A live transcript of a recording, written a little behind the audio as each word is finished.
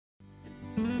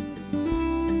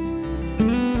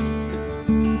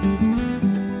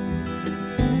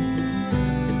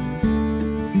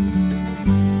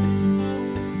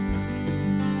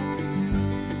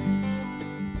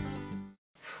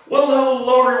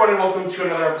everyone, and welcome to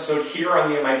another episode here on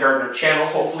the MIgardener channel.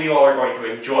 Hopefully you all are going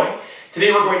to enjoy.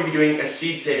 Today we're going to be doing a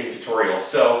seed saving tutorial.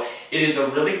 So it is a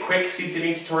really quick seed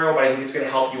saving tutorial, but I think it's going to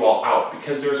help you all out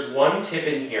because there's one tip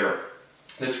in here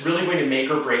that's really going to make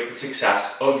or break the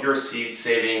success of your seed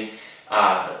saving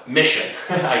mission,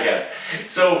 I guess.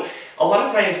 So a lot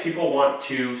of times people want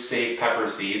to save pepper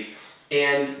seeds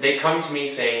and they come to me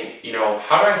saying, you know,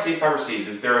 how do I save pepper seeds?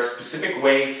 Is there a specific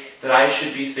way that I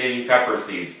should be saving pepper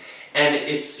seeds? And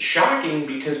it's shocking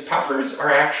because peppers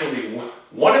are actually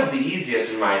one of the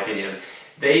easiest in my opinion.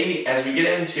 They, as we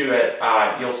get into it,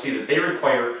 you'll see that they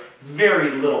require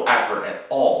very little effort at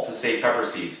all to save pepper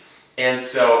seeds. And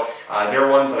so they're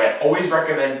ones that I always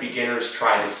recommend beginners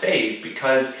try to save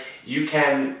because you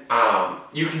can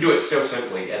do it so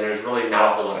simply and there's really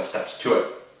not a whole lot of steps to it.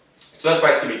 So that's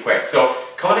why it's going to be quick. So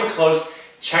come on in close,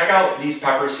 check out these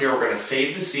peppers here. We're going to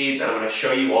save the seeds and I'm going to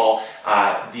show you all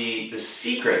the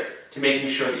secret to making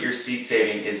sure that your seed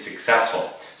saving is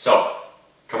successful. So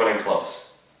come on in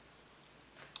close.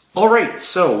 Alright,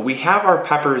 so we have our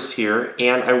peppers here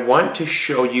and I want to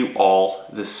show you all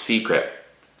the secret.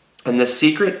 And the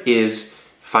secret is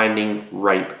finding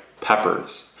ripe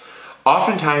peppers.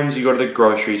 Oftentimes you go to the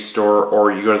grocery store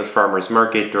or you go to the farmer's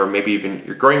market or maybe even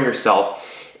you're growing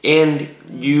yourself and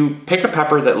you pick a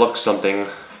pepper that looks something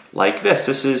like this.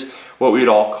 This is what we would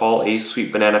all call a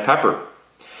sweet banana pepper.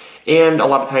 And a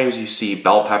lot of times you see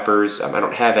bell peppers. I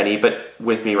don't have any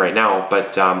with me right now,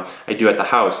 but I do at the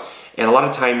house. And a lot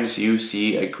of times you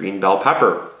see a green bell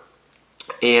pepper.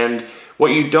 And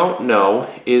what you don't know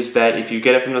is that if you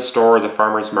get it from the store or the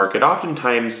farmer's market,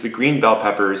 oftentimes the green bell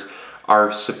peppers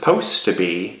are supposed to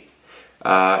be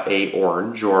a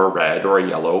orange or a red or a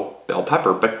yellow bell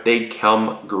pepper, but they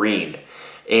come green.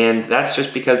 And that's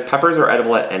just because peppers are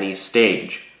edible at any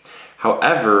stage.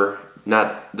 However,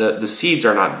 the seeds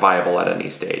are not viable at any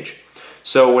stage.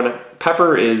 So when a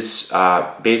pepper is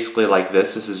basically like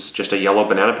this is just a yellow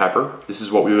banana pepper. This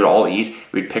is what we would all eat.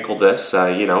 We'd pickle this,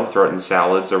 you know, throw it in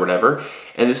salads or whatever.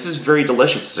 And this is very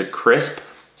delicious. It's a crisp,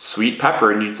 sweet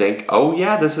pepper, and you'd think, oh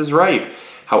yeah, this is ripe.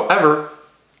 However,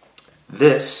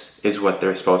 this is what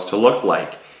they're supposed to look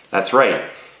like. That's right.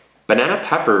 Banana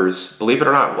peppers, believe it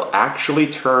or not, will actually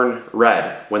turn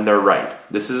red when they're ripe.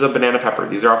 This is a banana pepper.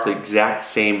 These are off the exact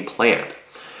same plant.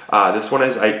 This one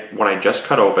is one I just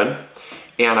cut open,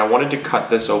 and I wanted to cut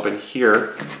this open here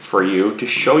for you to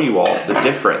show you all the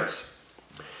difference.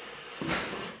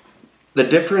 The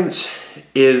difference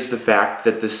is the fact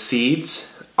that the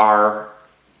seeds are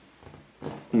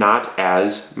not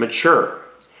as mature.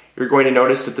 You're going to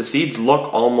notice that the seeds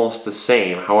look almost the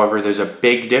same. However, there's a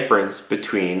big difference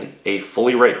between a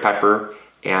fully ripe pepper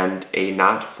and a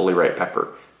not fully ripe pepper.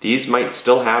 These might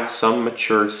still have some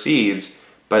mature seeds,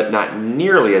 but not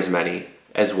nearly as many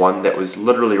as one that was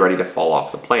literally ready to fall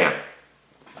off the plant.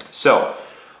 So,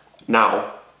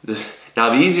 now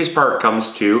the easiest part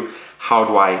comes to how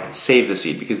do I save the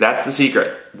seed, because that's the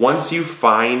secret. Once you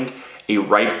find a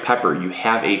ripe pepper, you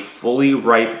have a fully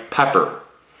ripe pepper.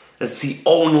 That's the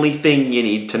only thing you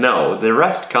need to know. The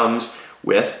rest comes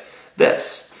with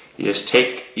this. You just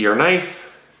take your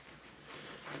knife,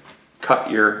 cut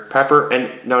your pepper,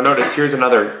 and now notice here's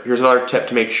another tip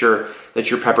to make sure that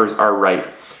your peppers are ripe.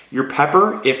 Your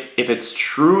pepper, if it's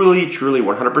truly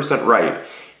 100% ripe,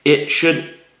 it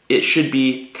should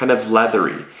be kind of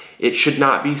leathery. It should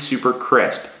not be super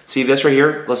crisp. See this right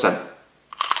here? Listen.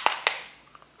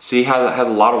 See how it has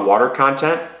a lot of water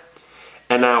content?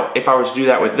 And now, if I was to do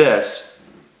that with this,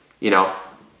 you know,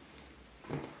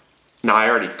 now I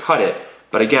already cut it,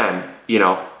 but again, you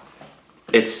know,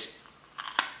 it's,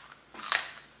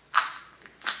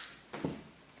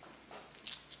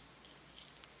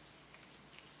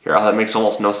 here, that makes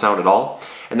almost no sound at all.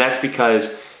 And that's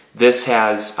because this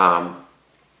has,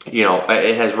 you know,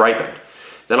 it has ripened.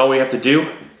 Then all we have to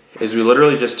do is we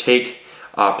literally just take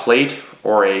a plate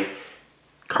or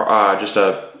just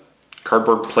a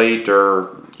cardboard plate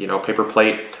or, you know, paper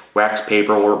plate, wax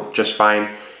paper will just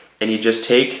fine, and you just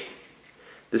take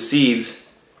the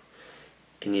seeds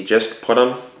and you just put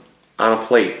them on a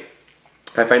plate.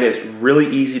 I find it's really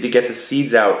easy to get the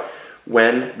seeds out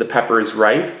when the pepper is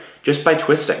ripe just by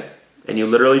twisting, and you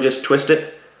literally just twist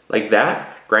it like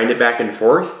that, grind it back and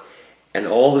forth, and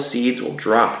all the seeds will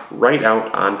drop right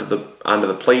out onto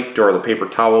the plate or the paper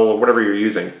towel or whatever you're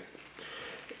using.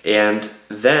 And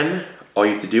then all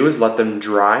you have to do is let them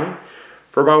dry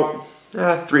for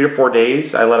about 3 to 4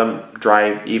 days. I let them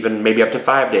dry even maybe up to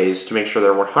 5 days to make sure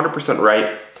they're 100% ripe.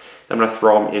 Then I'm going to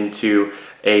throw them into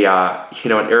a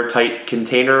an airtight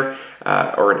container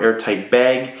or an airtight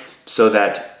bag so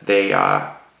that they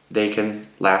can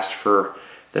last for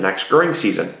the next growing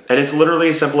season. And it's literally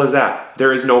as simple as that.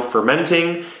 There is no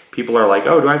fermenting. People are like,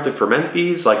 oh, do I have to ferment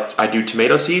these like I do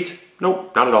tomato seeds?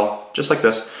 Nope, not at all, just like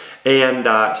this. And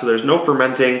so there's no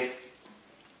fermenting,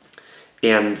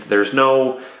 and there's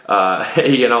no,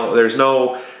 there's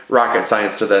no rocket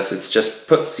science to this. It's just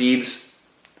put seeds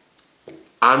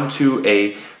onto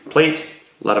a plate,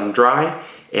 let them dry,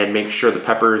 and make sure the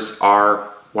peppers are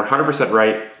 100%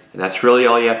 right. And that's really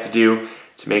all you have to do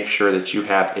to make sure that you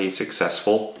have a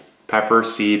successful pepper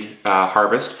seed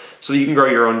harvest, so you can grow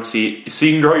your own seed, so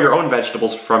you can grow your own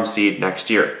vegetables from seed next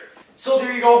year. So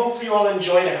there you go. Hopefully you all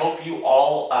enjoyed. I hope you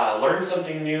all learned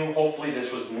something new. Hopefully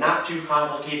this was not too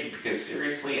complicated, because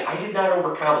seriously, I did not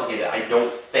overcomplicate it, I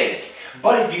don't think.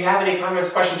 But if you have any comments,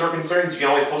 questions, or concerns, you can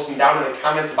always post them down in the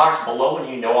comments box below, and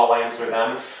you know I'll answer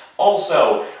them.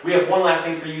 Also, we have one last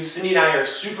thing for you. Cindy and I are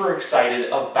super excited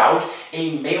about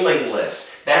a mailing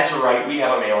list. That's right, we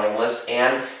have a mailing list,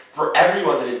 and for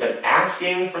everyone that has been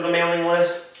asking for the mailing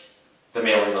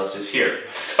list is here.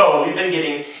 So we've been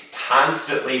getting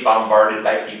constantly bombarded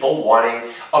by people wanting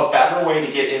a better way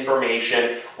to get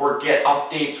information or get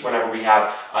updates whenever we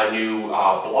have a new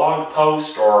blog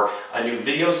post or a new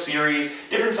video series,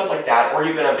 different stuff like that, or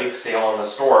even a big sale in the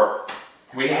store.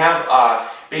 We have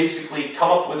basically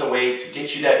come up with a way to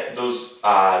get you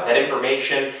that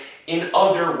information in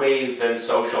other ways than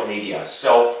social media.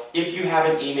 So if you have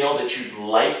an email that you'd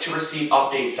like to receive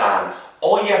updates on,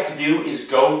 all you have to do is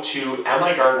go to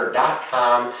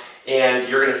MIgardener.com, and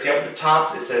you're going to see up at the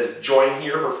top that says join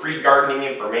here for free gardening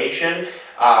information,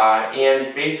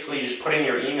 and basically just put in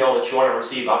your email that you want to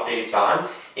receive updates on,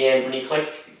 and when you click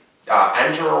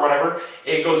enter or whatever,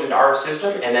 it goes into our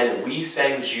system, and then we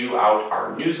send you out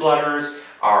our newsletters,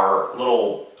 our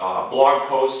little blog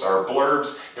posts, our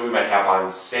blurbs that we might have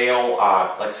on sale,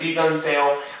 like seeds on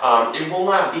sale. It will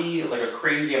not be like a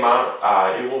crazy amount.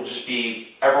 It will just be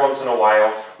every once in a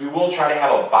while. We will try to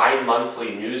have a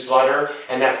bi-monthly newsletter,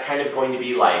 and that's kind of going to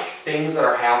be like things that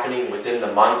are happening within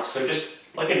the month, so just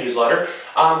like a newsletter.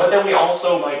 But then we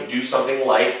also might do something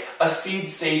like a seed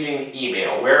saving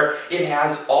email, where it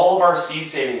has all of our seed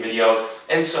saving videos,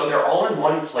 and so they're all in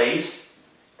one place,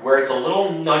 where it's a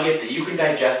little nugget that you can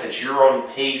digest at your own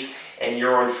pace and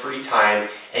your own free time,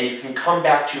 and you can come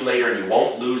back to later and you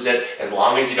won't lose it as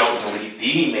long as you don't delete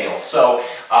the email. So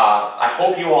I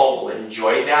hope you all will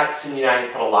enjoy that. Cindy and I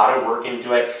have put a lot of work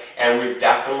into it, and we've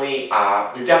definitely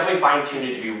fine-tuned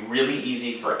it to be really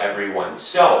easy for everyone.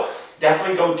 So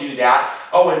definitely go do that.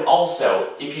 Oh, and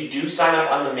also, if you do sign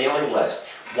up on the mailing list,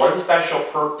 one special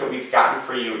perk that we've gotten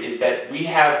for you is that we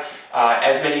have,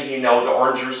 as many of you know, the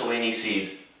orange Russolini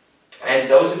seeds. And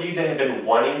those of you that have been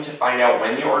wanting to find out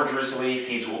when the orange Russolini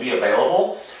seeds will be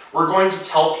available, we're going to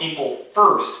tell people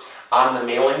first on the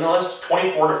mailing list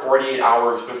 24 to 48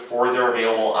 hours before they're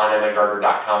available on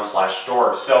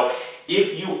MIgardener.com/store. So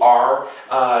if you are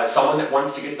someone that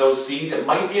wants to get those seeds, it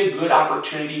might be a good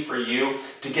opportunity for you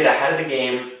to get ahead of the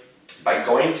game by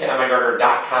going to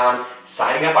MIgardener.com,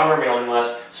 signing up on our mailing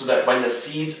list, so that when the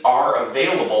seeds are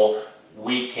available,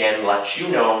 we can let you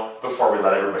know before we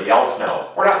let everybody else know.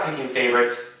 We're not picking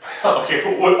favorites.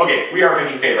 okay, we are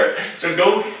picking favorites. So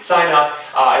go sign up.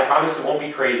 I promise it won't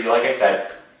be crazy, like I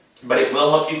said, but it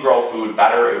will help you grow food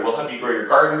better, it will help you grow your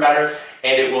garden better,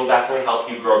 and it will definitely help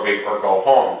you grow big or go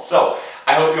home. So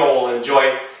I hope you all will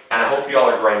enjoy, and I hope you all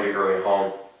are growing big or going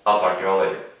home. I'll talk to you all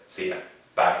later. See ya.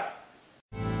 Bye.